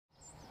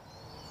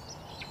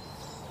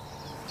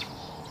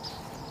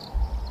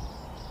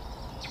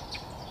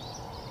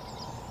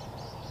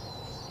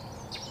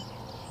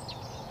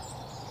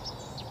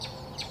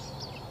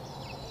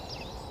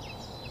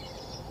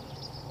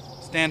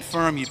Stand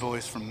firm, ye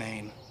boys from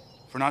Maine,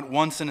 for not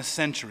once in a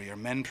century are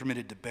men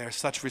permitted to bear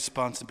such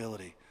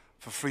responsibility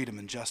for freedom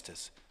and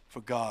justice, for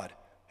God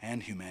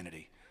and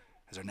humanity,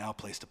 as are now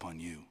placed upon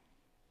you.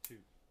 2,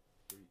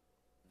 3,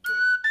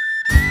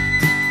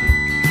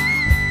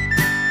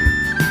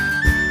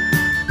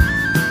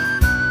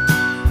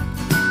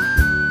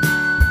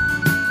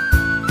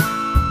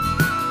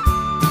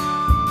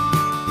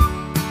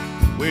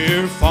 4.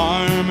 We're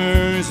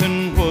farmers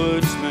and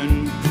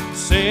woodsmen,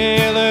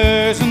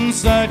 sailors and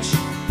such.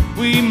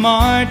 We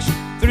march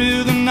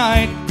through the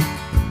night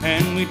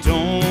and we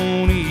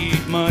don't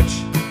eat much.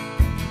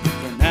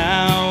 For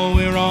now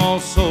we're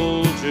all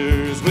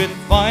soldiers with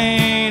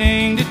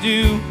fighting to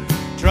do,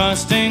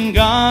 trusting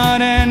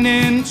God and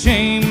in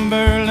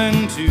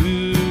Chamberlain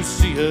to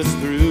see us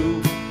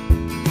through.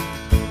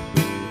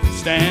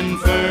 Stand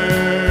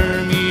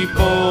firm, ye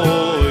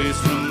boys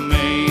from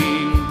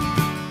Maine.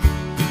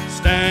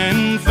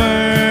 Stand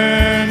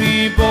firm,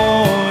 ye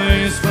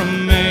boys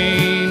from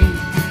Maine.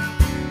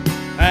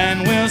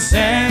 And we'll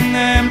send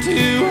them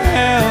to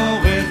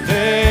hell with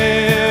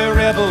their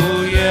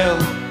rebel yell.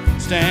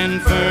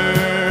 Stand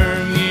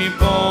firm, ye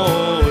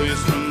boys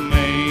from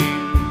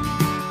Maine.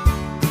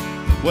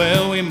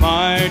 Well, we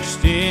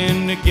marched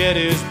into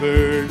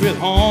Gettysburg with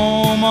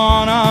home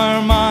on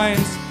our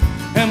minds,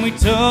 and we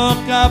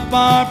took up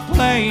our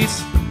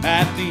place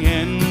at the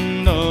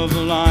end of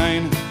the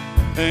line.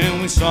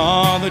 And we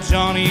saw the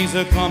Johnnies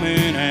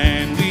a-comin',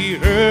 and we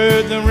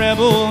heard the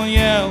rebel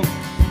yell.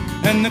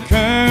 And the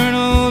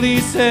colonel,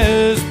 he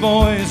says,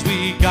 boys,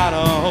 we gotta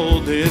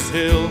hold this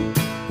hill.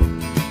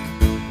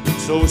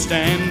 So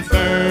stand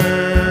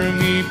firm,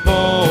 ye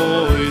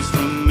boys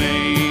from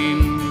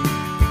Maine.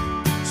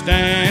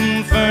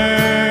 Stand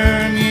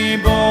firm, ye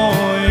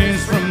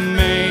boys from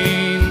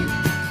Maine.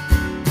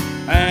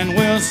 And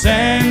we'll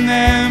send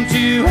them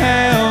to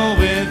hell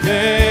with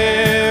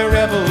their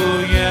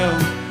rebel yell.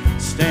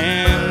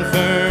 Stand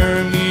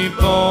firm, ye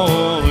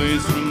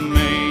boys from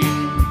Maine.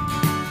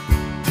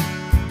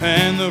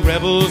 And the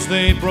rebels,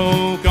 they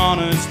broke on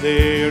us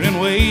there in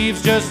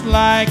waves just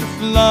like a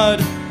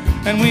flood.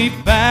 And we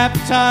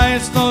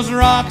baptized those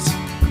rocks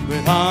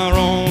with our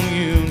own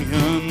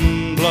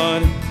Union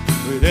blood.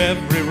 With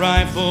every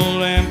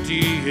rifle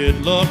empty,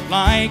 it looked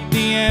like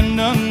the end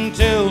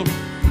until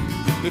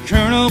the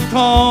colonel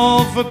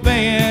called for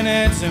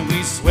bayonets and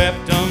we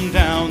swept them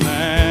down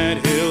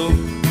that hill.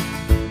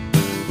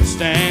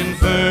 Stand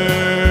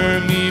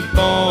firm, ye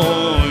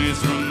boys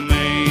from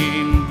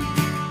Maine.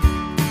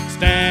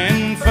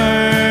 Stand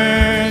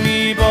firm,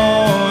 ye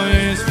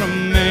boys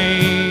from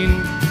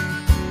Maine.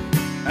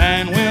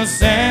 And we'll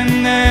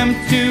send them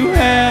to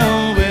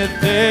hell with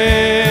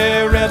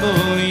their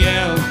rebel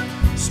yell.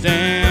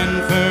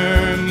 Stand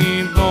firm,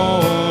 ye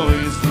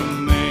boys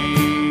from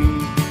Maine.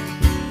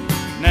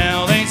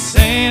 Now they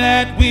say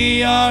that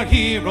we are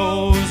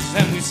heroes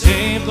and we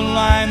saved the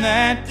line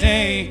that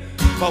day.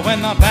 But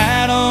when the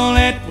battle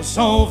it was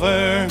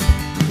over,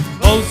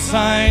 both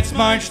sides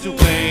marched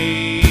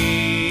away.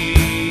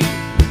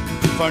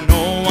 For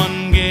no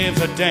one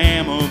gives a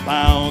damn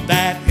about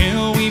that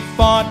hill we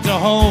fought to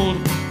hold.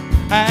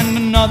 And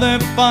another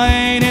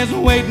fight is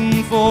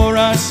waiting for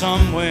us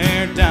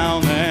somewhere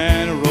down